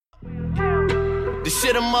This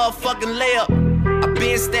shit a motherfucking layup. I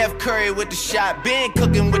been Steph Curry with the shot, been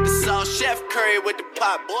cooking with the sauce, Chef Curry with the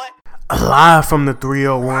pot, boy. Live from the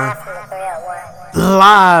 301.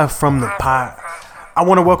 Live from the pot. I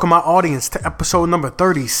want to welcome my audience to episode number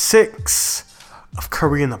 36 of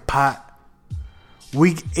Curry in the Pot.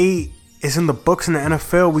 Week 8 is in the books in the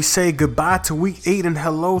NFL. We say goodbye to week 8 and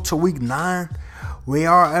hello to week 9. We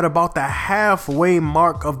are at about the halfway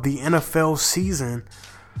mark of the NFL season.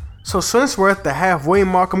 So since we're at the halfway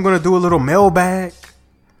mark, I'm going to do a little mailbag.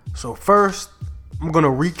 So first, I'm going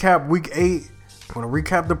to recap week 8. I'm going to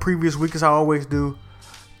recap the previous week as I always do.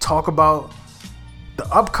 Talk about the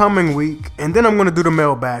upcoming week. And then I'm going to do the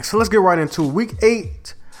mailbag. So let's get right into it. Week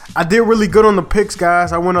 8. I did really good on the picks,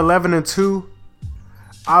 guys. I went 11-2.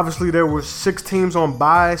 Obviously, there were 6 teams on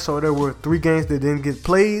bye. So there were 3 games that didn't get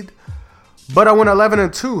played. But I went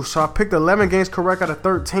 11-2. So I picked 11 games correct out of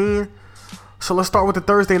 13. So let's start with the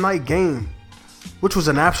Thursday night game, which was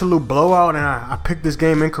an absolute blowout, and I picked this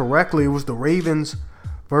game incorrectly. It was the Ravens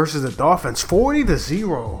versus the Dolphins,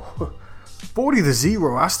 40-0.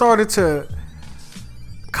 40-0. I started to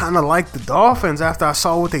kind of like the Dolphins after I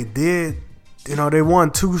saw what they did. You know, they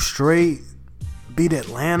won 2 straight, beat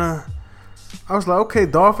Atlanta. I was like, okay,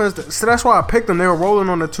 Dolphins. So that's why I picked them. They were rolling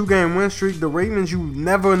on a 2-game win streak. The Ravens, you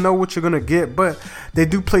never know what you're going to get, but they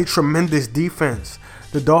do play tremendous defense.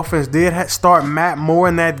 The Dolphins did start Matt Moore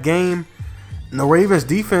in that game. And the Ravens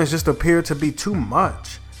defense just appeared to be too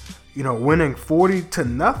much. You know, winning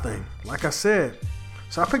 40-0, like I said.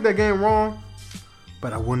 So I picked that game wrong,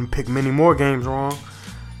 but I wouldn't pick many more games wrong.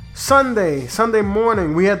 Sunday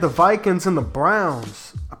morning, we had the Vikings and the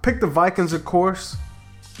Browns. I picked the Vikings, of course.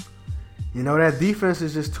 You know, that defense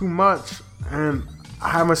is just too much. And I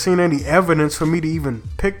haven't seen any evidence for me to even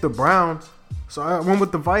pick the Browns. So I went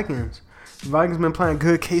with the Vikings. The Vikings been playing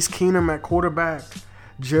good. Case Keenum at quarterback.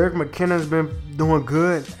 Jerick McKinnon's been doing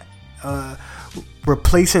good,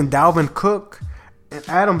 replacing Dalvin Cook. And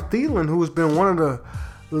Adam Thielen, who has been one of the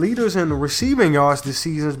leaders in the receiving yards this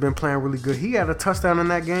season, has been playing really good. He had a touchdown in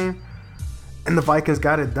that game, and the Vikings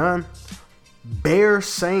got it done. Bears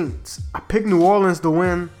Saints. I picked New Orleans to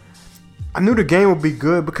win. I knew the game would be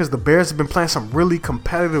good because the Bears have been playing some really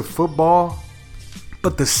competitive football,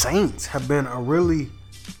 but the Saints have been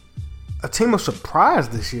a team of surprise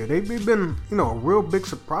this year. They've been, a real big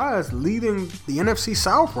surprise leading the NFC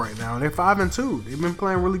South right now. They're 5-2. They've been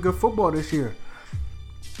playing really good football this year.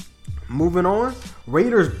 Moving on,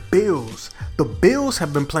 Raiders, Bills. The Bills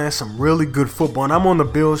have been playing some really good football, and I'm on the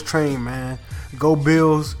Bills train, man. Go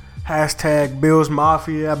Bills, hashtag Bills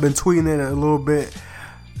Mafia. I've been tweeting it a little bit.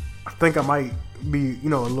 I think I might be, a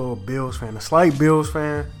little Bills fan, a slight Bills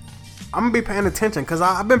fan. I'm going to be paying attention because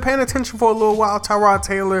I've been paying attention for a little while. Tyrod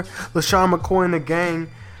Taylor, LaShawn McCoy and the gang.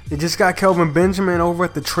 They just got Kelvin Benjamin over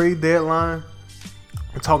at the trade deadline.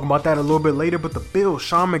 We'll talk about that a little bit later. But the Bills,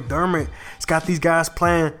 Sean McDermott, has got these guys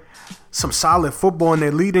playing some solid football, and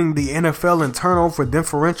they're leading the NFL in turnover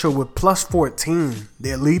differential with plus 14.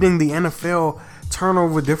 They're leading the NFL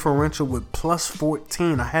turnover differential with plus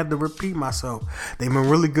 14. I had to repeat myself. They've been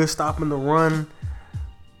really good stopping the run.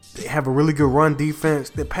 They have a really good run defense.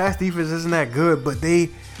 Their pass defense isn't that good, but they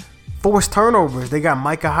force turnovers. They got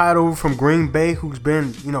Micah Hyde over from Green Bay, who's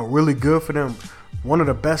been, really good for them. One of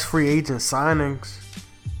the best free agent signings,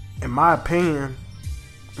 in my opinion.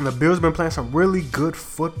 And the Bills been playing some really good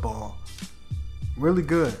football. Really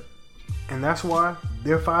good. And that's why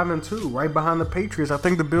they're 5-2, right behind the Patriots. I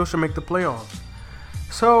think the Bills should make the playoffs.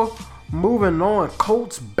 So, moving on.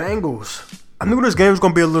 Colts, Bengals. I knew this game was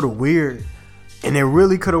going to be a little weird. And it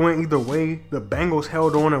really could have went either way. The Bengals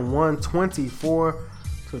held on and won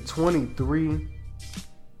 24-23.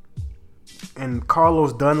 And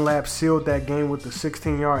Carlos Dunlap sealed that game with the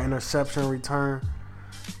 16-yard interception return.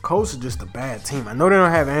 Colts are just a bad team. I know they don't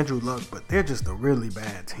have Andrew Luck, but they're just a really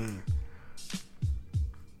bad team.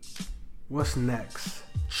 What's next?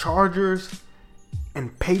 Chargers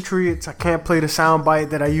and Patriots. I can't play the soundbite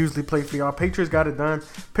that I usually play for y'all. Patriots got it done.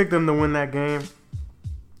 Picked them to win that game.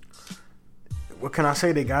 What can I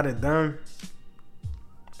say? They got it done.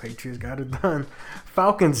 Patriots got it done.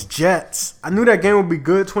 Falcons, Jets. I knew that game would be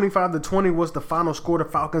good. 25-20 was the final score. The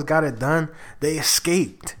Falcons got it done. They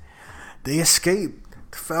escaped. The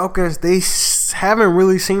Falcons, they haven't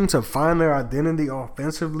really seemed to find their identity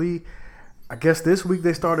offensively. I guess this week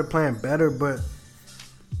they started playing better, but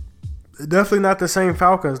they're definitely not the same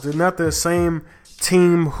Falcons. They're not the same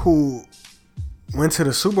team who went to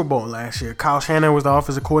the Super Bowl last year. Kyle Shanahan was the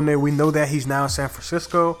offensive coordinator. We know that he's now in San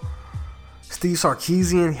Francisco. Steve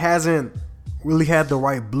Sarkisian hasn't really had the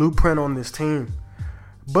right blueprint on this team.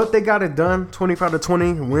 But they got it done.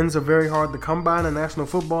 25-20. Wins are very hard to come by in the National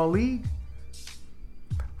Football League.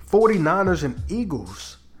 49ers and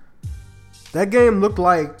Eagles. That game looked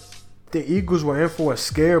like the Eagles were in for a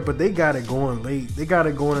scare, but they got it going late. They got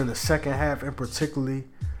it going in the second half, and particularly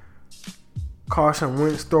Carson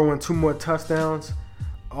Wentz throwing 2 more touchdowns.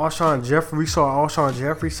 Alshon Jeffrey, we saw Alshon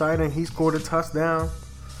Jeffrey sighting. He scored a touchdown.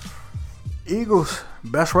 Eagles,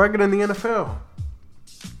 best record in the NFL.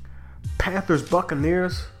 Panthers,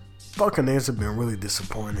 Buccaneers. Buccaneers have been really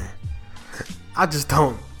disappointing. I just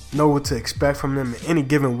don't know what to expect from them in any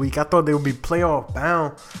given week. I thought they would be playoff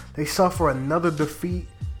bound. They suffer another defeat,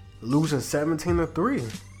 losing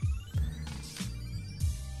 17-3.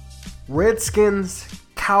 Redskins,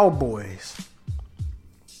 Cowboys.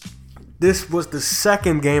 This was the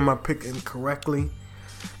second game I picked incorrectly.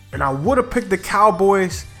 And I would have picked the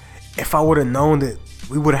Cowboys if I would have known that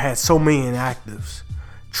we would have had so many inactives.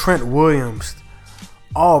 Trent Williams,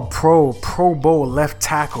 All-Pro, Pro Bowl left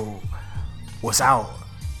tackle, was out.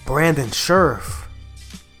 Brandon Scherff,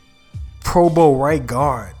 Pro Bowl right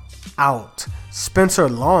guard, out. Spencer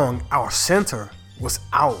Long, our center, was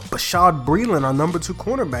out. Bashaud Breeland, our number 2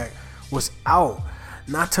 cornerback, was out.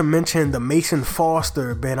 Not to mention the Mason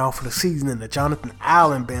Foster being out for the season and the Jonathan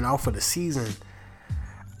Allen being out for the season.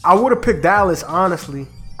 I would have picked Dallas, honestly.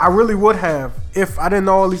 I really would have. If I didn't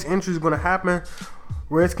know all these injuries were going to happen.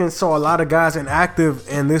 Redskins saw a lot of guys inactive,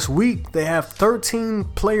 and this week they have 13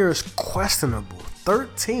 players questionable.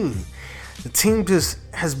 13. The team just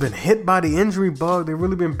has been hit by the injury bug. They've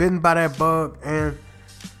really been bitten by that bug, and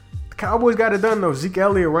the Cowboys got it done, though. Zeke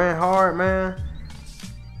Elliott ran hard, man.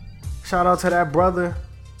 Shout out to that brother.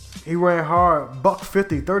 He ran hard.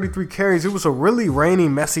 $150, 33 carries. It was a really rainy,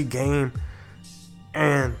 messy game,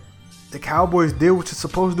 and the Cowboys did what you're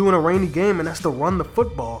supposed to do in a rainy game, and that's to run the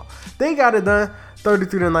football. They got it done,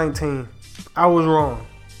 33-19. I was wrong.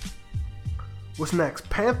 What's next?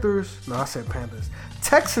 Panthers. No, I said Panthers.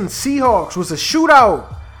 Texans Seahawks was a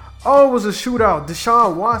shootout. Oh, it was a shootout.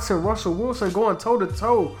 Deshaun Watson, Russell Wilson going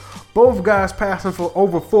toe-to-toe. Both guys passing for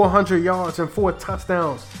over 400 yards and 4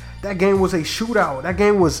 touchdowns. That game was a shootout. That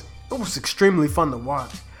game was extremely fun to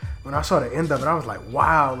watch. When I saw the end of it, I was like,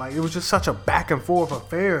 wow. Like, it was just such a back-and-forth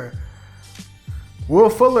affair. Will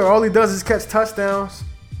Fuller, all he does is catch touchdowns.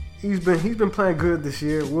 He's been playing good this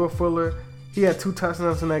year. Will Fuller, he had 2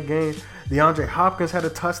 touchdowns in that game. DeAndre Hopkins had a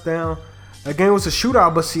touchdown. That game was a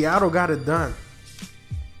shootout, but Seattle got it done.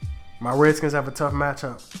 My Redskins have a tough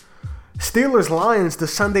matchup. Steelers-Lions, the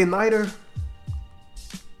Sunday nighter.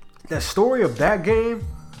 The story of that game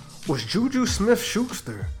was Juju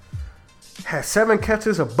Smith-Schuster. Had 7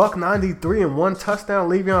 catches, $193 and 1 touchdown.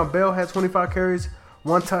 Le'Veon Bell had 25 carries,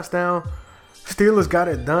 1 touchdown. Steelers got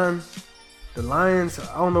it done. The Lions,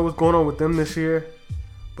 I don't know what's going on with them this year,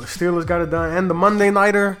 but Steelers got it done. And the Monday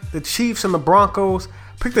nighter, the Chiefs and the Broncos.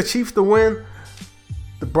 Picked the Chiefs to win.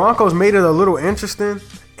 The Broncos made it a little interesting,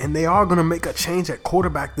 and they are going to make a change at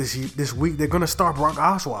quarterback this week. They're going to start Brock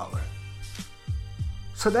Osweiler.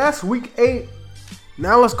 So that's week 8.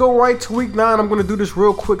 Now let's go right to week 9. I'm going to do this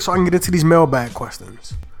real quick so I can get into these mailbag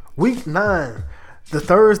questions. Week 9. The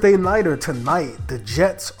Thursday nighter tonight, the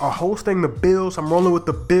Jets are hosting the Bills. I'm rolling with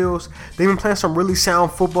the Bills. They've been playing some really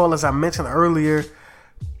sound football, as I mentioned earlier.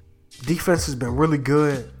 Defense has been really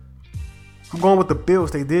good. I'm going with the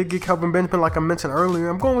Bills. They did get Kelvin Benjamin, like I mentioned earlier.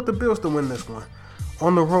 I'm going with the Bills to win this one.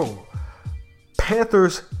 On the road.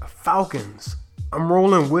 Panthers, Falcons. I'm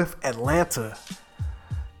rolling with Atlanta.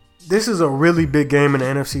 This is a really big game in the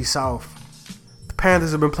NFC South.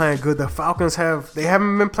 Panthers have been playing good. The Falcons haven't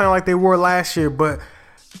been playing like they were last year, but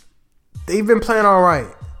they've been playing all right.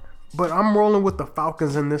 But I'm rolling with the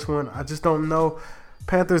Falcons in this one. I just don't know.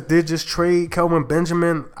 Panthers did just trade Kelvin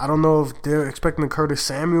Benjamin. I don't know if they're expecting Curtis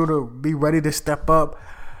Samuel to be ready to step up.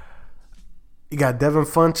 You got Devin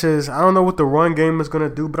Funchess. I don't know what the run game is going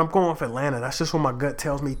to do, but I'm going with Atlanta. That's just what my gut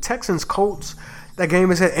tells me. Texans, Colts. That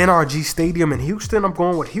game is at NRG Stadium in Houston. I'm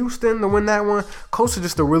going with Houston to win that one. Colts are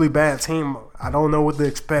just a really bad team. I don't know what to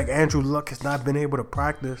expect. Andrew Luck has not been able to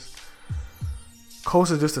practice.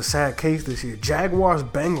 Colts are just a sad case this year. Jaguars,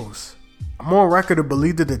 Bengals. I'm on record to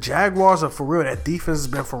believe that the Jaguars are for real. That defense has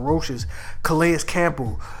been ferocious. Calais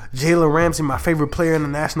Campbell, Jalen Ramsey, my favorite player in the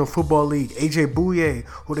National Football League. AJ Bouye,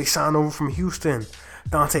 who they signed over from Houston.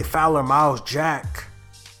 Dante Fowler, Miles Jack.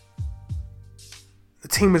 The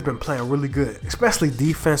team has been playing really good, especially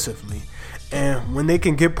defensively. And when they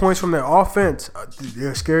can get points from their offense,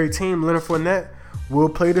 they're a scary team. Leonard Fournette will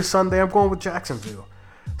play this Sunday. I'm going with Jacksonville.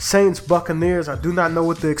 Saints, Buccaneers. I do not know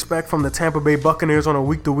what to expect from the Tampa Bay Buccaneers on a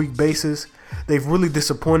week-to-week basis. They've really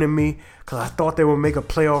disappointed me because I thought they would make a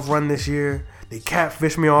playoff run this year. They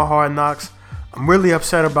catfished me on Hard Knocks. I'm really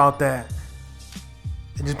upset about that.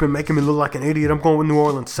 They've just been making me look like an idiot. I'm going with New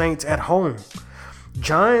Orleans Saints at home.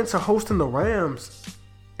 Giants are hosting the Rams,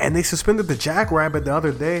 and they suspended the Jackrabbit the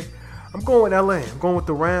other day. I'm going with LA. I'm going with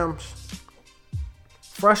the Rams.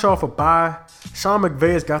 Fresh off a bye. Sean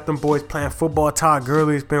McVay has got them boys playing football. Todd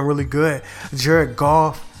Gurley has been really good. Jared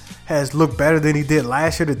Goff has looked better than he did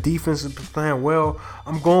last year. The defense has been playing well.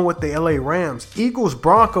 I'm going with the LA Rams. Eagles,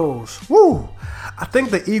 Broncos. Woo! I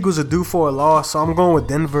think the Eagles are due for a loss, so I'm going with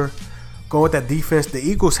Denver. Going with that defense. The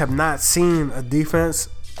Eagles have not seen a defense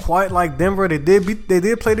quite like Denver. They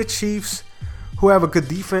did play the Chiefs, who have a good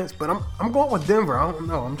defense, but I'm going with Denver. I don't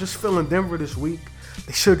know. I'm just feeling Denver this week.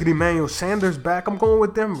 They should get Emmanuel Sanders back. I'm going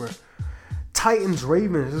with Denver. Titans,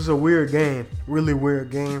 Ravens. This is a weird game. Really weird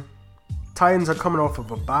game. Titans are coming off of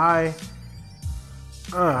a bye.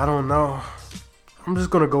 I don't know. I'm just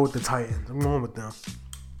going to go with the Titans. I'm going with them.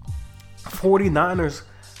 49ers,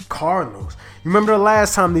 Cardinals. You remember the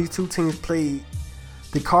last time these two teams played?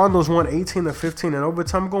 The Cardinals won 18-15 in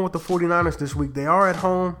overtime. I'm going with the 49ers this week. They are at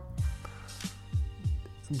home.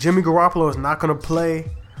 Jimmy Garoppolo is not going to play,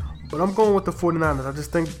 but I'm going with the 49ers. I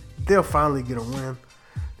just think they'll finally get a win.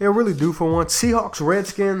 They're really due for one. Seahawks,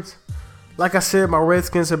 Redskins. Like I said, my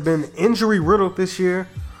Redskins have been injury-riddled this year.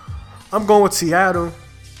 I'm going with Seattle.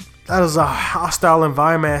 That is a hostile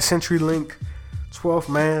environment at CenturyLink. 12th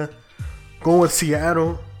man. Going with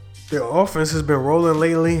Seattle. Their offense has been rolling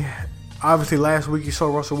lately. Obviously, last week you saw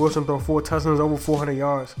Russell Wilson throw 4 touchdowns, over 400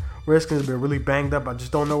 yards. Redskins have been really banged up. I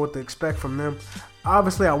just don't know what to expect from them.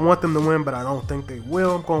 Obviously, I want them to win, but I don't think they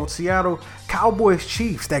will. I'm going with Seattle. Cowboys,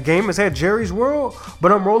 Chiefs. That game is at Jerry's World,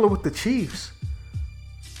 but I'm rolling with the Chiefs.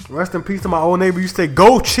 Rest in peace to my old neighbor. You say,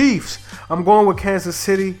 go Chiefs. I'm going with Kansas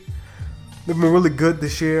City. They've been really good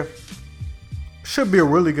this year. Should be a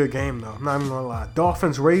really good game, though. I'm not even going to lie.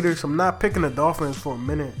 Dolphins, Raiders. I'm not picking the Dolphins for a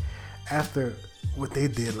minute after what they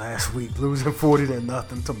did last week, losing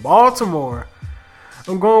 40-0 to Baltimore.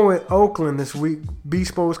 I'm going with Oakland this week.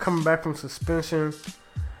 Beast Mode is coming back from suspension.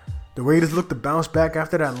 The Raiders look to bounce back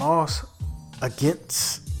after that loss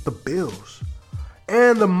against the Bills.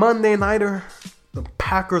 And the Monday Nighter, the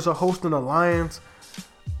Packers are hosting the Lions.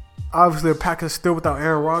 Obviously, the Packers still without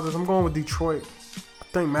Aaron Rodgers. I'm going with Detroit. I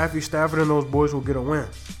think Matthew Stafford and those boys will get a win.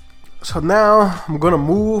 So now I'm going to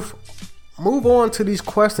move on to these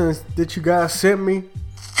questions that you guys sent me.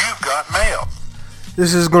 You've got mail.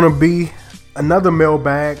 This is going to be another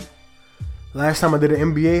mailbag. Last time I did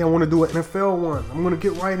an NBA, I want to do an NFL one. I'm going to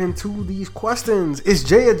get right into these questions. Is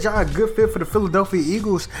Jay Ajayi a good fit for the Philadelphia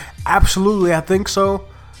Eagles? Absolutely, I think so.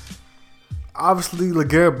 Obviously,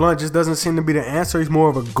 LeGarrette Blount just doesn't seem to be the answer. He's more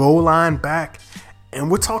of a goal line back.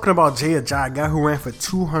 And we're talking about Jay Ajayi, a guy who ran for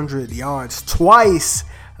 200 yards twice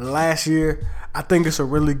last year. I think it's a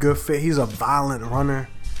really good fit. He's a violent runner.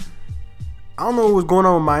 I don't know what was going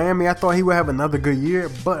on with Miami. I thought he would have another good year,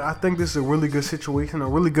 but I think this is a really good situation, a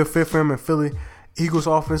really good fit for him in Philly. Eagles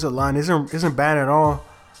offensive line isn't bad at all.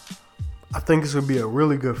 I think this would be a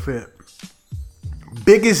really good fit.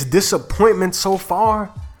 Biggest disappointment so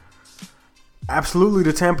far? Absolutely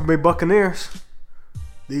the Tampa Bay Buccaneers.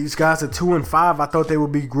 These guys are 2-5. I thought they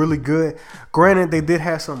would be really good. Granted, they did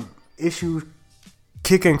have some issues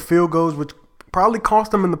kicking field goals, which probably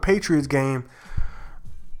cost them in the Patriots game.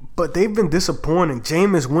 But they've been disappointing.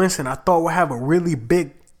 Jameis Winston, I thought would have a really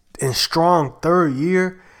big and strong third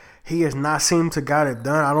year. He has not seemed to got it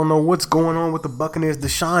done. I don't know what's going on with the Buccaneers.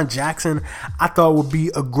 Deshaun Jackson, I thought would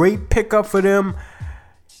be a great pickup for them.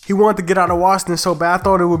 He wanted to get out of Washington so bad. I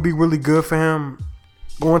thought it would be really good for him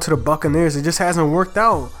going to the Buccaneers. It just hasn't worked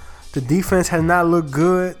out. The defense has not looked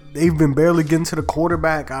good. They've been barely getting to the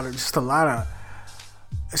quarterback out of just a lot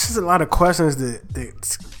of questions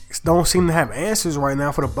that don't seem to have answers right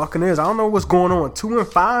now for the Buccaneers. I don't know what's going on.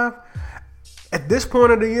 2-5 at this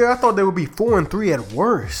point of the year. I thought they would be 4-3 at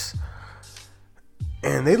worst,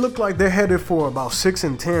 and they look like they're headed for about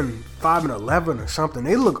 6-10, 5-11 or something.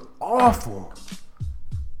 They look awful.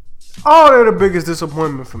 Oh, they're the biggest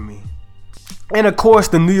disappointment for me. And of course,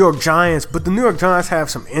 the New York Giants. But the New York Giants have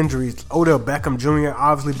some injuries. Odell Beckham Jr.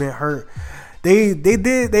 obviously been hurt.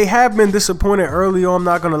 They have been disappointed early on. I'm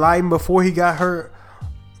not gonna lie, even before he got hurt.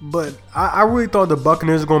 But I really thought the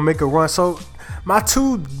Buccaneers were gonna make a run. So my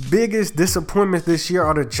two biggest disappointments this year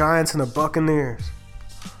are the Giants and the Buccaneers.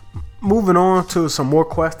 Moving on to some more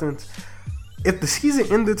questions. If the season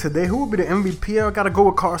ended today, who would be the MVP? I gotta go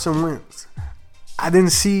with Carson Wentz. I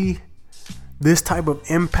didn't see this type of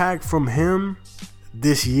impact from him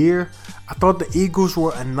this year. I thought the Eagles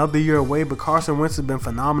were another year away, but Carson Wentz has been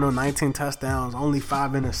phenomenal. 19 touchdowns, only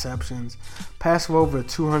 5 interceptions, passing over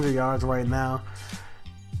 200 yards right now.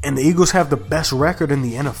 And the Eagles have the best record in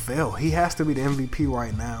the NFL. He has to be the MVP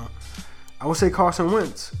right now. I would say Carson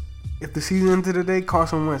Wentz. If the season ended today,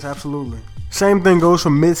 Carson Wentz, absolutely. Same thing goes for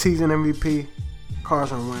midseason MVP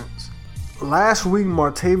Carson Wentz. Last week,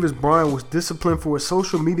 Martavis Bryant was disciplined for his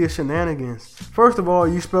social media shenanigans. First of all,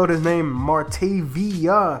 you spelled his name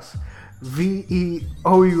Martavius,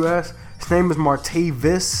 V-E-O-U-S. His name is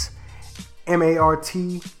Martavis,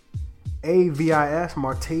 M-A-R-T-A-V-I-S,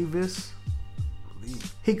 Martavis.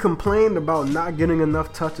 He complained about not getting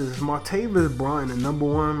enough touches. Is Martavis Bryant the number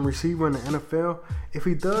one receiver in the NFL? If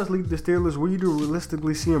he does leave the Steelers, where do you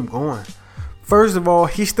realistically see him going? First of all,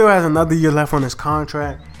 he still has another year left on his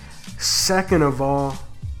contract. Second of all,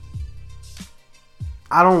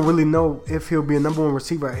 I don't really know if he'll be a number one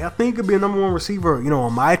receiver. I think he could be a number one receiver,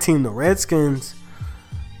 on my team, the Redskins,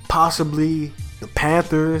 possibly the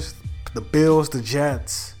Panthers, the Bills, the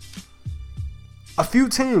Jets. A few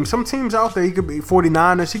teams, some teams out there, he could be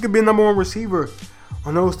 49ers. He could be a number one receiver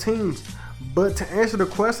on those teams. But to answer the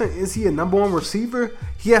question, is he a number one receiver?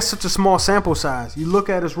 He has such a small sample size. You look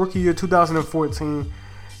at his rookie year 2014,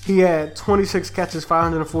 he had 26 catches,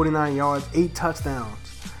 549 yards, 8 touchdowns.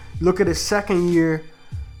 Look at his second year,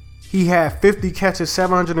 he had 50 catches,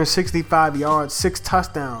 765 yards, 6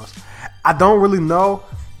 touchdowns. I don't really know.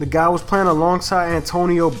 The guy was playing alongside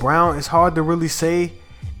Antonio Brown. It's hard to really say,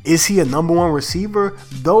 is he a number one receiver?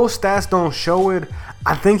 Those stats don't show it.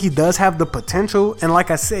 I think he does have the potential. And like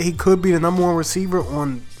I said, he could be the number one receiver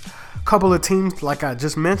on a couple of teams like I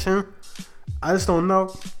just mentioned. I just don't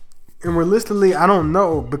know. And realistically, I don't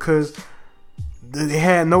know because they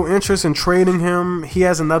had no interest in trading him. He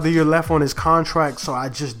has another year left on his contract, so I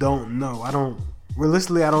just don't know.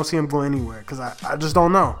 Realistically, I don't see him going anywhere because I just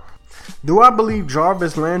don't know. Do I believe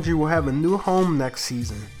Jarvis Landry will have a new home next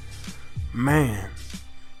season? Man,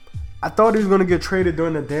 I thought he was going to get traded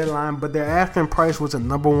during the deadline, but their asking price was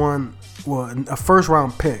a first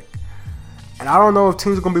round pick. And I don't know if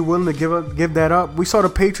teams are going to be willing to give that up. We saw the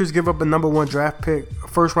Patriots give up a number one draft pick, a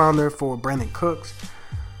first rounder for Brandon Cooks.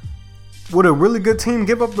 Would a really good team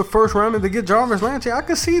give up the first rounder to get Jarvis Landry? I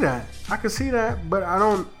could see that. But I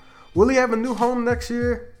don't. Will he have a new home next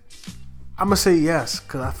year? I'm going to say yes,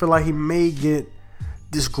 because I feel like he may get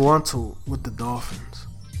disgruntled with the Dolphins.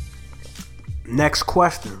 Next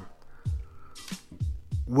question.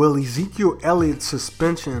 Will Ezekiel Elliott's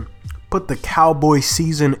suspension put the Cowboys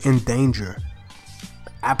season in danger?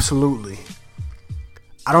 Absolutely.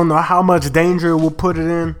 I don't know how much danger it will put it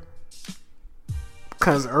in,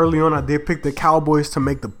 because early on I did pick the Cowboys to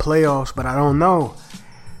make the playoffs, but I don't know.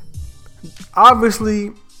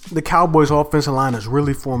 Obviously, the Cowboys' offensive line is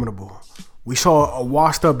really formidable. We saw a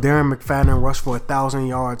washed-up Darren McFadden rush for 1,000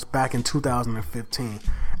 yards back in 2015.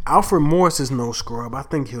 Alfred Morris is no scrub. I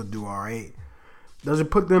think he'll do all right. Does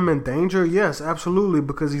it put them in danger? Yes, absolutely,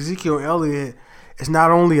 because Ezekiel Elliott is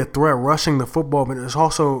not only a threat rushing the football, but it's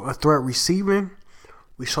also a threat receiving.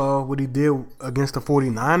 We saw what he did against the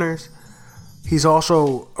 49ers. He's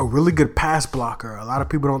also a really good pass blocker. A lot of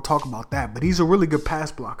people don't talk about that, but he's a really good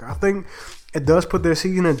pass blocker. I think it does put their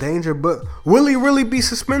season in danger, but will he really be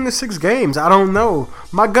suspended 6 games? I don't know.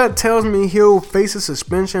 My gut tells me he'll face a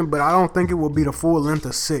suspension, but I don't think it will be the full length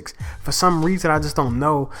of 6. For some reason, I just don't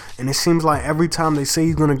know, and it seems like every time they say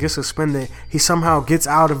he's going to get suspended, he somehow gets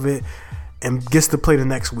out of it and gets to play the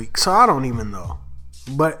next week. So I don't even know.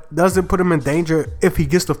 But does it put him in danger if he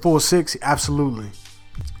gets the full 6? Absolutely.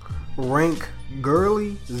 Rank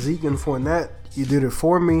Gurley, Zeke, and Fournette. You did it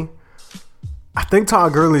for me. I think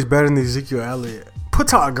Todd Gurley's better than Ezekiel Elliott. Put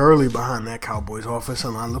Todd Gurley behind that Cowboys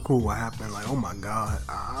offensive line. Look what happened. Like, oh my God.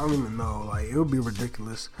 I don't even know. Like, it would be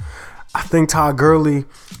ridiculous. I think Todd Gurley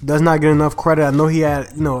does not get enough credit. I know he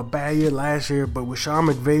had, a bad year last year, but with Sean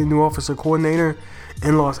McVay, new offensive coordinator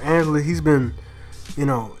in Los Angeles, he's been, he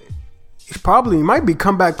might be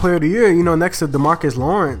comeback player of the year, next to DeMarcus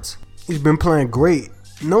Lawrence. He's been playing great.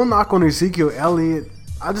 No knock on Ezekiel Elliott.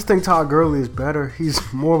 I just think Todd Gurley is better. He's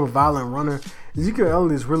more of a violent runner. Ezekiel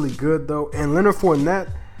Elliott is really good, though. And Leonard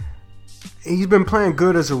Fournette, he's been playing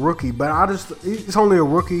good as a rookie. But he's only a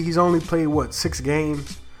rookie. He's only played, 6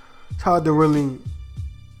 games. It's hard to really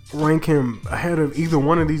rank him ahead of either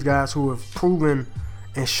one of these guys who have proven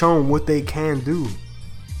and shown what they can do.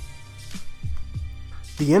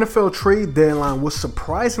 The NFL trade deadline was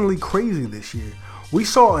surprisingly crazy this year. We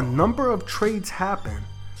saw a number of trades happen.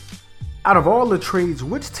 Out of all the trades,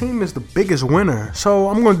 which team is the biggest winner? So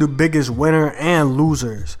I'm going to do biggest winner and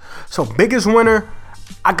losers. So biggest winner,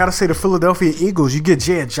 I got to say the Philadelphia Eagles. You get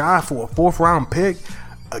Jay Ajayi for a 4th round pick,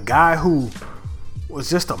 a guy who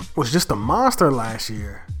was just a monster last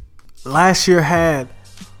year. Last year had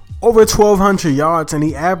over 1,200 yards and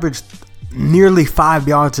he averaged nearly 5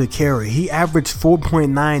 yards a carry. He averaged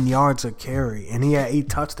 4.9 yards a carry and he had 8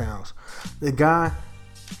 touchdowns. The guy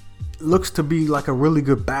looks to be like a really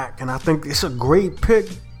good back, and I think it's a great pick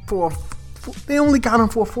they only got him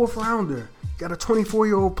for a 4th rounder. Got a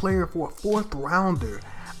 24-year-old player for a 4th rounder.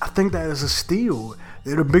 I think that is a steal.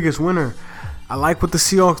 They're the biggest winner. I like what the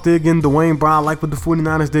Seahawks did getting Dwayne Brown. I like what the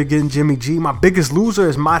 49ers did getting Jimmy G. My biggest loser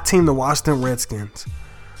is my team, the Washington Redskins.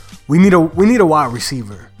 We need a wide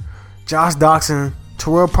receiver. Josh Doctson,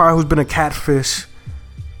 Terrell Pryor, who's been a catfish,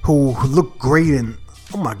 who looked great, and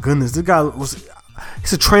oh my goodness, this guy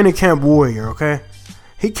he's a training camp warrior, okay?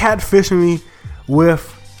 He catfished me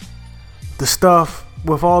with the stuff,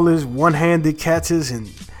 with all his one-handed catches and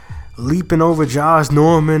leaping over Josh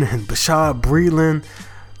Norman and Bashad Breeland.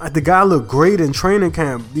 Like, the guy looked great in training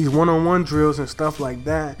camp, these one-on-one drills and stuff like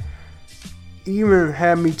that. Even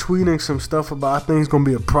had me tweeting some stuff about I think it's going to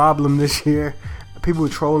be a problem this year. People were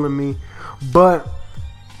trolling me. But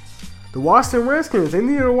the Washington Redskins, they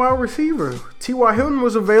needed a wide receiver. T.Y. Hilton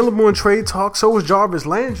was available in trade talk. So was Jarvis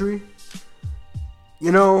Landry.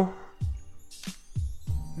 You know,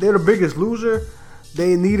 they're the biggest loser.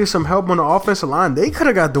 They needed some help on the offensive line. They could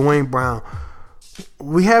have got Dwayne Brown.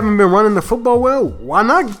 We haven't been running the football well. Why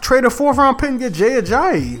not trade a 4th-round pick and get Jay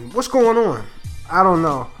Ajayi? What's going on? I don't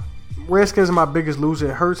know. Redskins are my biggest loser.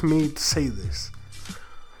 It hurts me to say this.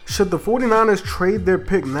 Should the 49ers trade their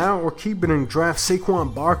pick now or keep it and draft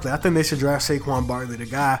Saquon Barkley? I think they should draft Saquon Barkley. The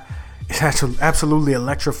guy is absolutely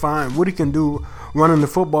electrifying. What he can do running the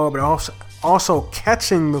football, but also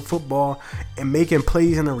catching the football and making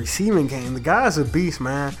plays in the receiving game. The guy's a beast,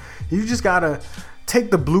 man. You just got to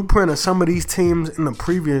take the blueprint of some of these teams in the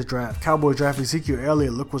previous draft. Cowboys draft Ezekiel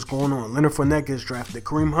Elliott. Look what's going on. Leonard Fournette gets drafted.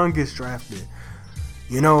 Kareem Hunt gets drafted.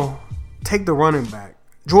 You know, take the running back.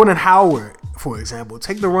 Jordan Howard, for example.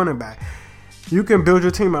 Take the running back. You can build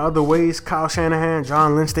your team in other ways. Kyle Shanahan,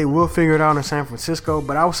 John Lynch, they will figure it out in San Francisco.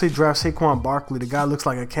 But I would say draft Saquon Barkley. The guy looks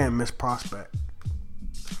like a can't-miss prospect.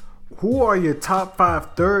 Who are your top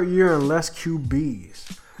 5 third-year and less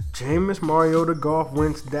QBs? Jameis, Mariota, Goff,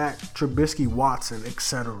 Wentz, Dak, Trubisky, Watson,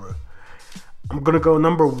 etc. I'm going to go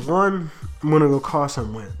number 1. I'm going to go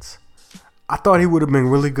Carson Wentz. I thought he would have been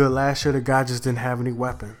really good last year. The guy just didn't have any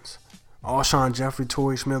weapons. Alshon Jeffrey,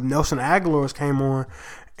 Torrey Smith, Nelson Aguilar came on,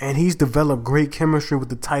 and he's developed great chemistry with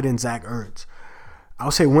the tight end Zach Ertz.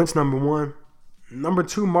 I'll say Wentz number 1. Number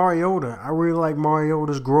 2, Mariota. I really like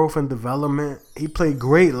Mariota's growth and development. He played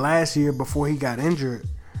great last year before he got injured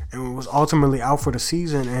and was ultimately out for the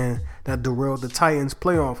season, and that derailed the Titans'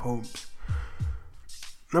 playoff hopes.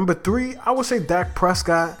 Number 3, I would say Dak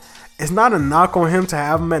Prescott. It's not a knock on him to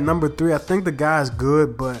have him at number 3. I think the guy is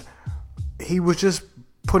good, but he was just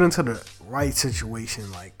put into the right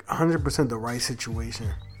situation, like 100% the right situation.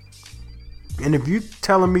 And if you're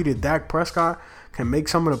telling me that Dak Prescott can make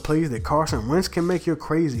some of the plays that Carson Wentz can make, you're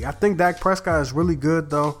crazy. I think Dak Prescott is really good,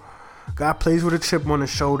 though. Guy plays with a chip on his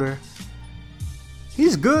shoulder.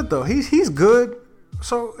 He's good, though. He's good.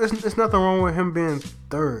 So it's nothing wrong with him being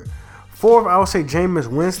 3rd. 4th, I would say Jameis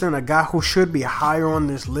Winston, a guy who should be higher on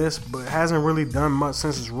this list, but hasn't really done much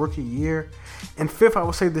since his rookie year. And 5th, I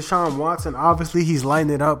would say Deshaun Watson. Obviously, he's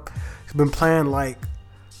lighting it up. He's been playing like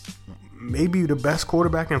maybe the best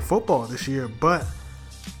quarterback in football this year, but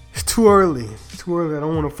it's too early. It's too early. I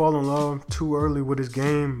don't want to fall in love too early with his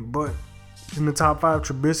game, but in the top 5,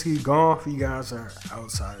 Trubisky, Goff, you guys are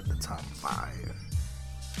outside the top 5.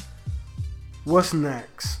 What's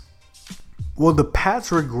next? Will the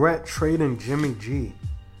Pats regret trading Jimmy G?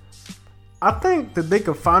 I think that they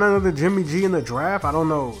could find another Jimmy G in the draft. I don't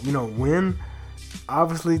know, when.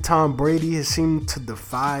 Obviously, Tom Brady has seemed to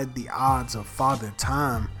defy the odds of Father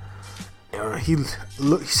Time. He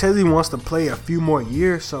says he wants to play a few more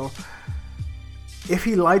years, so if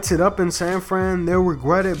he lights it up in San Fran, they'll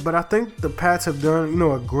regret it. But I think the Pats have done,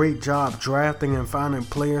 a great job drafting and finding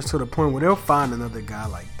players to the point where they'll find another guy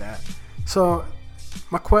like that. So,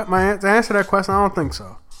 to answer that question, I don't think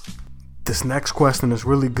so. This next question is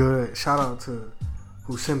really good. Shout out to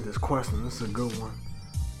who sent this question. This is a good one.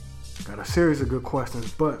 Got a series of good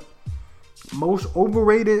questions, but most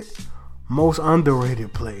overrated, most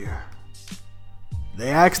underrated player. They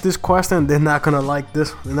asked this question, they're not gonna like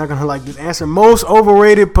this. They're not gonna like this answer. Most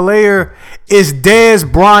overrated player is Dez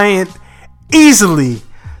Bryant. Easily.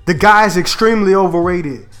 The guy is extremely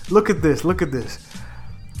overrated. Look at this.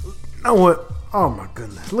 You know what? Oh my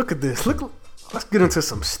goodness. Look at this. Let's get into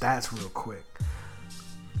some stats real quick.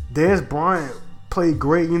 Dez Bryant played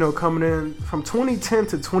great, coming in from 2010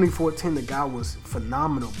 to 2014. The guy was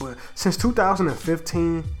phenomenal, but since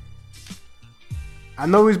 2015, I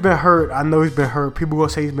know he's been hurt. People will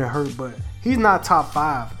say he's been hurt, but he's not top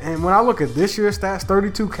 5. And when I look at this year's stats,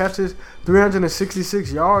 32 catches,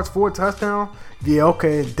 366 yards, 4 touchdowns. Yeah,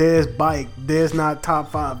 okay, Dez bike. Dez not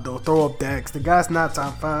top 5 though. Throw up the X. The guy's not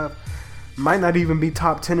top 5. Might not even be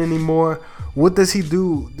top 10 anymore. What does he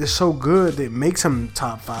do that's so good that makes him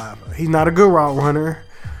top 5? He's not a good route runner.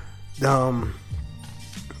 The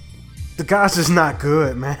guy's just not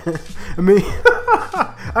good, man. I mean,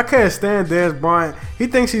 I can't stand Dez Bryant. He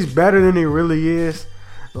thinks he's better than he really is.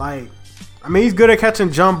 Like, I mean, he's good at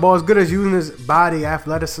catching jump balls, good at using his body,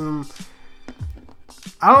 athleticism.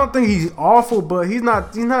 I don't think he's awful, but he's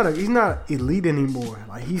not elite anymore.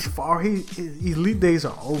 Like, his elite days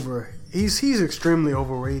are over. He's extremely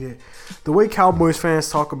overrated. The way Cowboys fans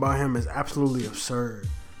talk about him is absolutely absurd.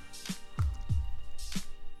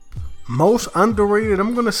 Most underrated,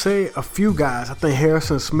 I'm going to say a few guys. I think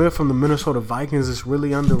Harrison Smith from the Minnesota Vikings is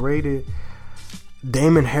really underrated.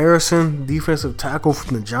 Damon Harrison, defensive tackle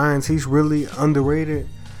from the Giants, he's really underrated.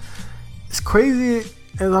 It's crazy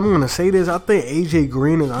as I'm going to say this, I think AJ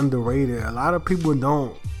Green is underrated. A lot of people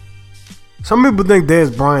don't. Some people think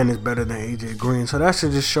Dez Bryant is better than AJ Green, so that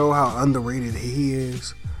should just show how underrated he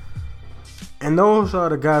is. And those are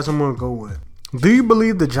the guys I'm going to go with. Do you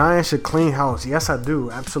believe the Giants should clean house? Yes, I do.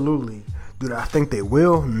 Absolutely. Do I think they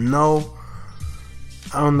will? No.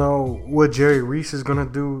 I don't know what Jerry Reese is going to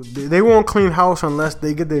do. They won't clean house unless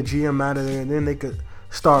they get their GM out of there. And then they could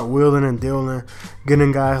start wheeling and dealing,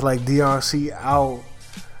 getting guys like DRC out.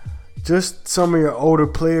 Just some of your older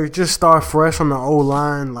players. Just start fresh on the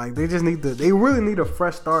O-line. Like, they really need a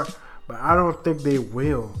fresh start. But I don't think they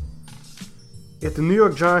will. If the New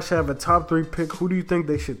York Giants have a top 3 pick, who do you think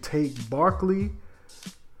they should take? Barkley,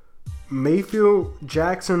 Mayfield,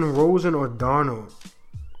 Jackson, Rosen, or Darnold?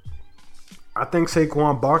 I think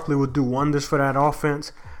Saquon Barkley would do wonders for that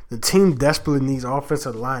offense. The team desperately needs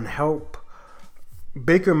offensive line help.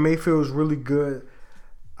 Baker Mayfield is really good.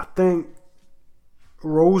 I think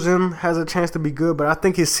Rosen has a chance to be good, but I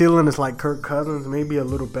think his ceiling is like Kirk Cousins, maybe a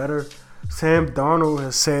little better. Sam Darnold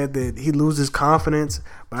has said that he loses confidence,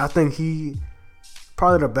 but I think he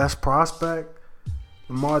probably the best prospect.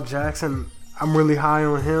 Lamar Jackson, I'm really high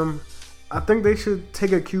on him. I think they should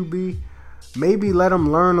take a QB, maybe let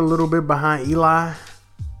him learn a little bit behind Eli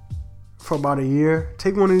for about a year.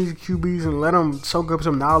 Take one of these QBs and let him soak up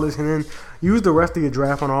some knowledge, and then use the rest of your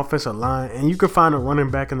draft on offensive line. And you can find a running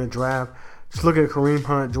back in the draft. Just look at Kareem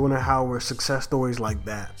Hunt, Jordan Howard, success stories like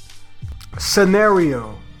that.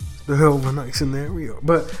 Scenario. The overnight scenario.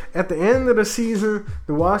 But at the end of the season,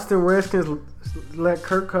 the Washington Redskins let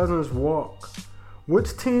Kirk Cousins walk.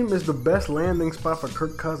 Which team is the best landing spot for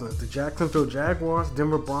Kirk Cousins? The Jacksonville Jaguars,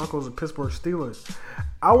 Denver Broncos, or Pittsburgh Steelers?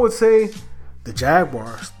 I would say the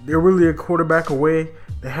Jaguars. They're really a quarterback away.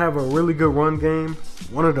 They have a really good run game.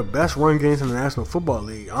 One of the best run games in the National Football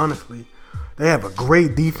League, honestly. They have a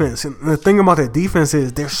great defense. And the thing about their defense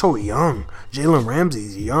is they're so young. Jalen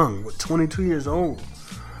Ramsey's young, with 22 years old.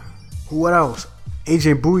 What else?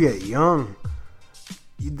 AJ Bouye, young.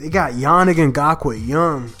 They got Yannick Ngakoue,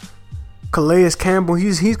 young. Calais Campbell,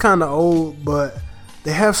 he's kind of old, but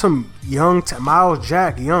they have some young. Miles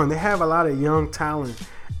Jack, young. They have a lot of young talent.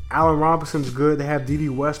 Allen Robinson's good. They have D.D.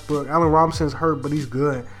 Westbrook. Allen Robinson's hurt, but he's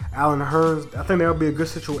good. Allen Hurns, I think that'll be a good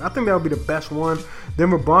situation. I think that'll be the best one.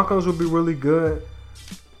 Denver Broncos would be really good,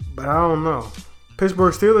 but I don't know.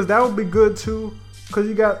 Pittsburgh Steelers, that would be good too, because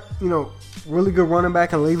you got, really good running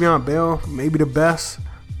back in Le'Veon Bell, maybe the best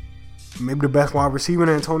wide receiver in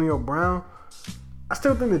Antonio Brown. I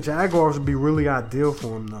still think the Jaguars would be really ideal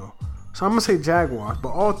for him though. So I'm going to say Jaguars, but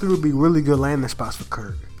all three would be really good landing spots for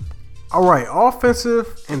Kirk. Alright, offensive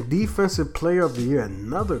and defensive player of the year,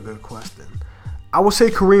 another good question. I would say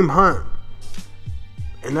Kareem Hunt.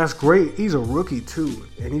 And that's great. He's a rookie too,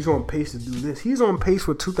 and he's on pace to do this. He's on pace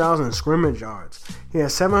for 2,000 scrimmage yards. He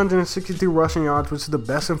has 763 rushing yards, which is the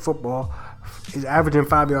best in football. He's averaging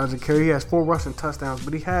 5 yards a carry. He has 4 rushing touchdowns,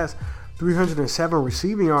 but he has 307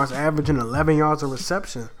 receiving yards, averaging 11 yards a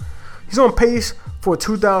reception. He's on pace for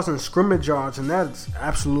 2,000 scrimmage yards, and that's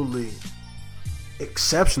absolutely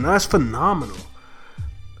exceptional. That's phenomenal.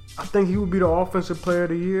 I think he would be the offensive player of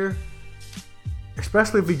the year,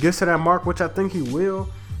 especially if he gets to that mark, which I think he will.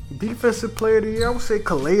 Defensive player of the year, I would say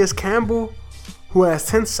Calais Campbell, who has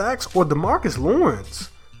 10 sacks, or DeMarcus Lawrence,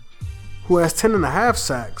 who has 10.5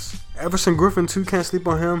 sacks. Everson Griffin, too, can't sleep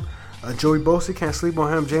on him. Joey Bosa, can't sleep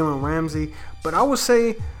on him. Jalen Ramsey. But I would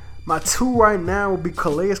say my 2 right now would be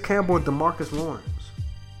Calais Campbell and DeMarcus Lawrence.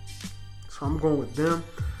 So I'm going with them.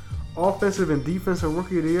 Offensive and defensive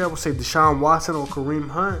rookie of the year, I would say Deshaun Watson or Kareem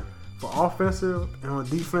Hunt for offensive. And on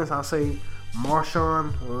defense, I'll say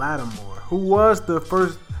Marshawn Lattimore, who was the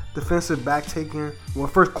first first cornerback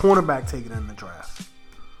taken in the draft.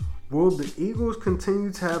 Will the Eagles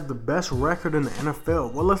continue to have the best record in the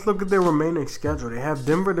NFL? Well, let's look at their remaining schedule. They have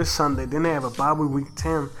Denver this Sunday. Then they have a bye week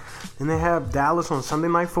 10. Then they have Dallas on Sunday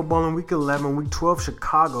Night Football in week 11. Week 12,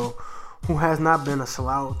 Chicago, who has not been a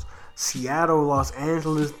slouch. Seattle, Los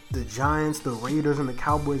Angeles, the Giants, the Raiders, and the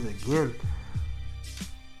Cowboys again.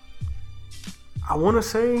 I want to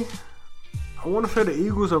say the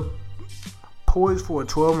Eagles are poised for a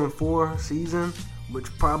 12-4 season, which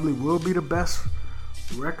probably will be the best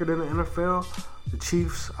record in the NFL. The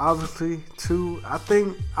Chiefs, obviously, too.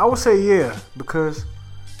 I would say yeah, because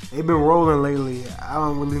they've been rolling lately. I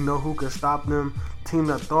don't really know who could stop them. Teams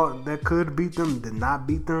I thought that could beat them did not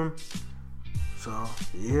beat them. So,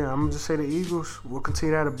 yeah, I'm going to just say the Eagles will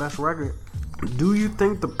continue to have the best record. Do you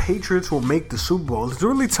think the Patriots will make the Super Bowl? It's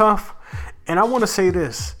really tough. And I want to say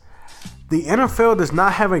this. The NFL does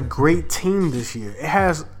not have a great team this year. It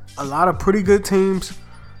has a lot of pretty good teams,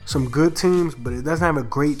 some good teams, but it doesn't have a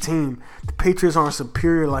great team. The Patriots aren't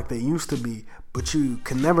superior like they used to be, but you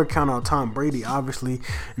can never count on Tom Brady, obviously.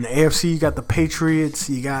 In the AFC, you got the Patriots,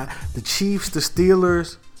 you got the Chiefs, the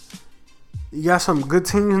Steelers. You got some good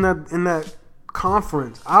teams in that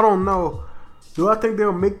conference. I don't know. Do I think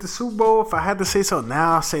they'll make the Super Bowl? If I had to say so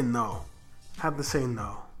now, I'll say no. I have to say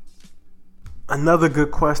no. Another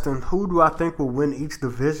good question. Who do I think will win each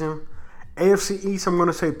division? AFC East, I'm going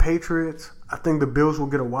to say Patriots. I think the Bills will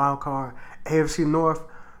get a wild card. AFC North,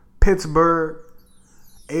 Pittsburgh.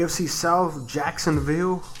 AFC South,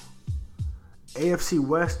 Jacksonville. AFC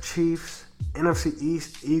West, Chiefs. NFC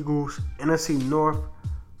East, Eagles. NFC North,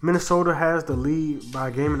 Minnesota has the lead by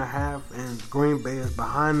a game and a half, and Green Bay is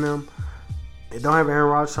behind them. They don't have Aaron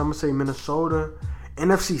Rodgers, so I'm going to say Minnesota.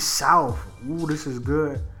 NFC South, ooh, this is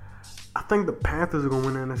good. I think the Panthers are going to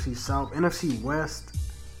win the NFC South. NFC West,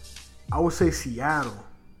 I would say Seattle.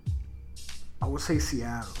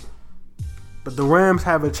 But the Rams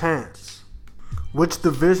have a chance. Which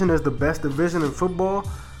division is the best division in football?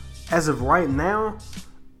 As of right now,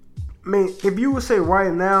 I mean, if you would say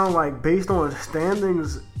right now, like based on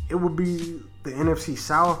standings, it would be the NFC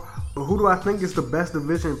South. But who do I think is the best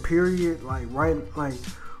division, period?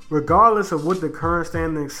 Regardless of what the current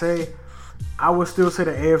standings say, I would still say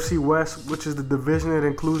the AFC West, which is the division that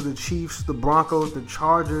includes the Chiefs, the Broncos, the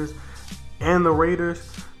Chargers, and the Raiders.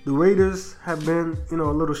 The Raiders have been, a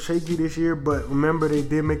little shaky this year, but remember they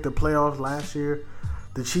did make the playoffs last year.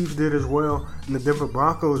 The Chiefs did as well, and the Denver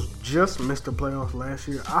Broncos just missed the playoffs last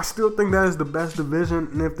year. I still think that is the best division,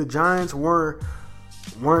 and if the Giants weren't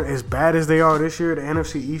as bad as they are this year, the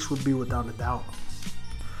NFC East would be without a doubt.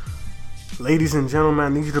 Ladies and gentlemen, I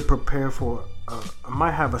need you to prepare for I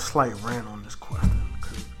might have a slight rant on this question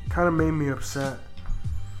because it kind of made me upset.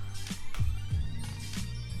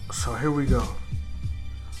 So here we go.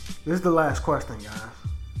 This is the last question, guys.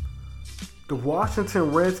 The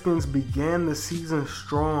Washington Redskins began the season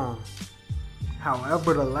strong.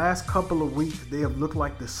 However, the last couple of weeks, they have looked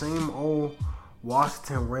like the same old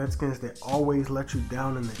Washington Redskins that always let you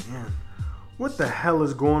down in the end. What the hell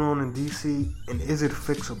is going on in DC, and is it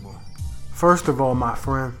fixable? First of all, my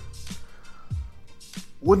friend,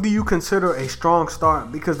 what do you consider a strong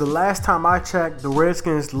start? Because the last time I checked, the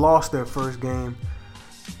Redskins lost their first game,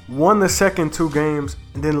 won the second two games,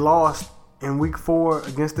 and then lost in week 4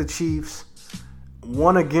 against the Chiefs,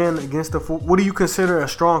 won again against the... What do you consider a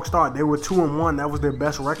strong start? They were 2-1. That was their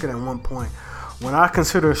best record at one point. When I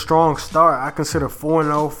consider a strong start, I consider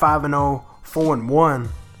 4-0, 5-0, 4-1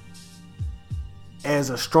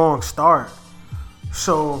 as a strong start.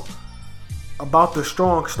 So, about the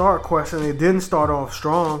strong start question, they didn't start off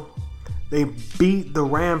strong. They beat the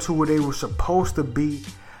Rams, who they were supposed to beat.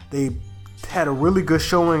 They had a really good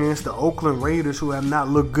showing against the Oakland Raiders, who have not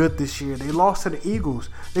looked good this year. They lost to the Eagles.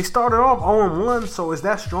 They started off 0-1, so is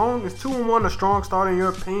that strong? Is 2-1 a strong start in your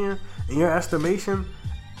opinion, in your estimation?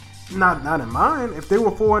 Not in mine. If they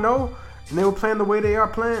were 4-0 and they were playing the way they are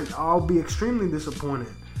playing, I'll be extremely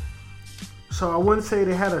disappointed. So I wouldn't say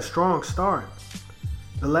they had a strong start.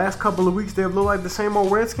 The last couple of weeks, they've looked like the same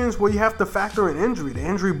old Redskins. Well, you have to factor in injury. The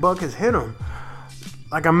injury bug has hit them.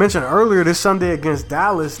 Like I mentioned earlier, this Sunday against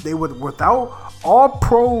Dallas, they were without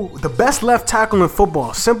all-pro, the best left tackle in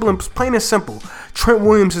football. Simple and plain and simple. Trent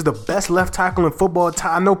Williams is the best left tackle in football.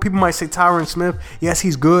 I know people might say Tyron Smith. Yes,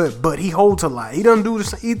 he's good, but he holds a lot. He doesn't do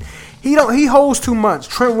this. He holds too much.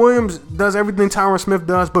 Trent Williams does everything Tyron Smith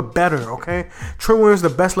does, but better. Okay, Trent Williams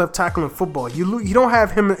is the best left tackle in football. You don't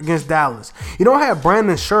have him against Dallas. You don't have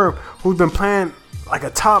Brandon Scherf, who's been playing like a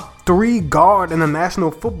top 3 guard in the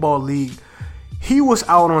National Football League. He was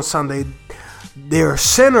out on Sunday. Their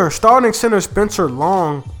starting center Spencer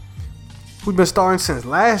Long, who's been starting since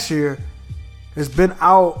last year, has been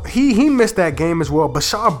out. He missed that game as well.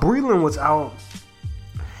 Bashaud Breeland was out.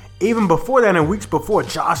 Even before that, in weeks before,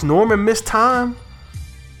 Josh Norman missed time.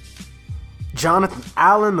 Jonathan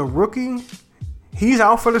Allen, the rookie, he's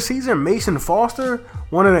out for the season. Mason Foster,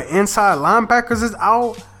 one of the inside linebackers, is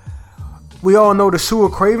out. We all know the Sewell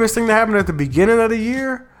Cravens thing that happened at the beginning of the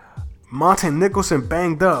year. Monte Nicholson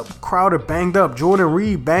banged up. Crowder banged up. Jordan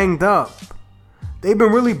Reed banged up. They've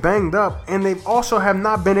been really banged up, and they also have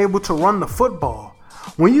not been able to run the football.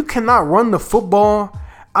 When you cannot run the football,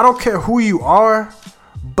 I don't care who you are,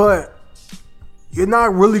 but you're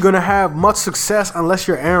not really going to have much success unless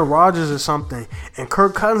you're Aaron Rodgers or something. And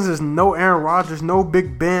Kirk Cousins is no Aaron Rodgers, no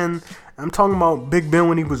Big Ben. I'm talking about Big Ben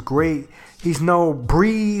when he was great. He's no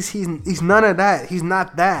Breeze. He's none of that. He's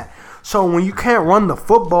not that. So when you can't run the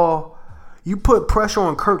football, you put pressure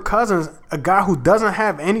on Kirk Cousins, a guy who doesn't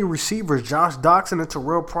have any receivers, Josh Doctson and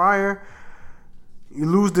Terrell Pryor. You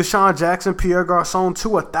lose Deshaun Jackson, Pierre Garçon, 2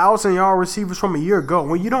 1,000-yard receivers from a year ago.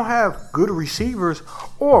 When you don't have good receivers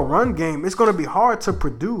or a run game, it's going to be hard to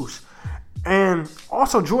produce. And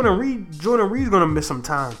also Jordan Reed's going to miss some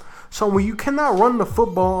time. So when you cannot run the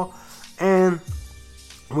football, and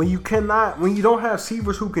when you don't have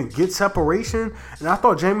receivers who can get separation, and I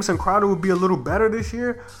thought Jamison Crowder would be a little better this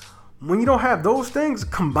year. When you don't have those things,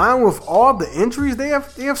 combined with all the injuries they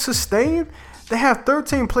have sustained, they have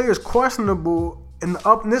 13 players questionable in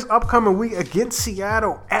this upcoming week against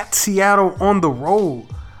Seattle, at Seattle on the road.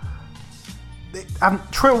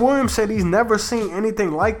 Trent Williams said he's never seen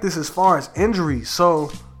anything like this as far as injuries.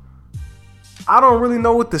 So I don't really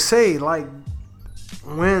know what to say. Like,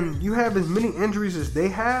 when you have as many injuries as they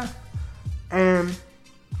have, and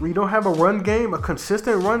when you don't have a run game, a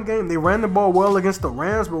consistent run game, they ran the ball well against the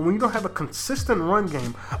Rams, but when you don't have a consistent run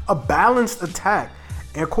game, a balanced attack,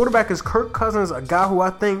 and quarterback is Kirk Cousins, a guy who I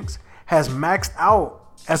think has maxed out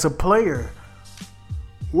as a player,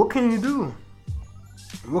 what can you do?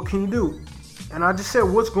 What can you do? And I just said,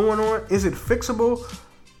 what's going on? Is it fixable?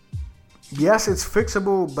 Yes, it's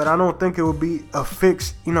fixable, but I don't think it will be a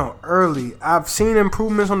fix, early. I've seen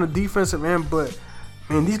improvements on the defensive end, but,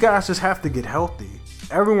 man, these guys just have to get healthy.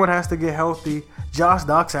 Everyone has to get healthy. Josh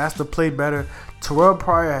Doctson has to play better. Terrell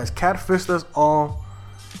Pryor has catfished us all.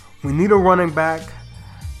 We need a running back.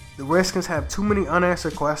 The Redskins have too many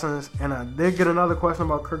unanswered questions, and I did get another question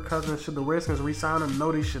about Kirk Cousins. Should the Redskins re-sign him?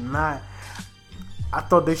 No, they should not. I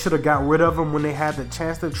thought they should have got rid of him when they had the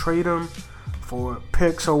chance to trade him for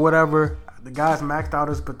picks or whatever. The guy's maxed out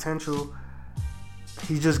his potential.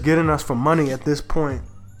 He's just getting us for money at this point.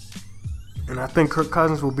 And I think Kirk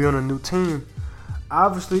Cousins will be on a new team.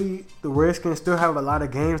 Obviously, the Redskins still have a lot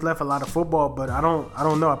of games left, a lot of football, but I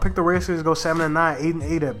don't know. I picked the Redskins to go 7-9,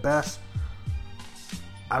 8-8 at best.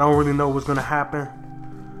 I don't really know what's going to happen.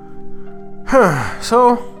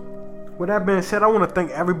 So, with that being said, I want to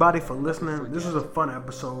thank everybody for listening. This was a fun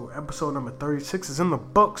episode. Episode number 36 is in the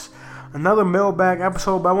books. Another mailbag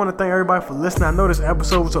episode, but I want to thank everybody for listening. I know this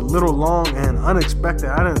episode was a little long and unexpected.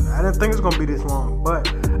 I didn't think it was going to be this long, but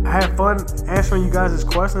I had fun answering you guys'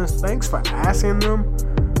 questions. Thanks for asking them.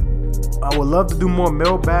 I would love to do more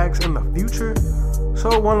mailbags in the future.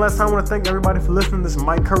 So one last time, I want to thank everybody for listening. This is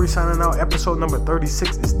Mike Curry signing out. Episode number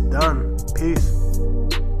 36 is done. Peace.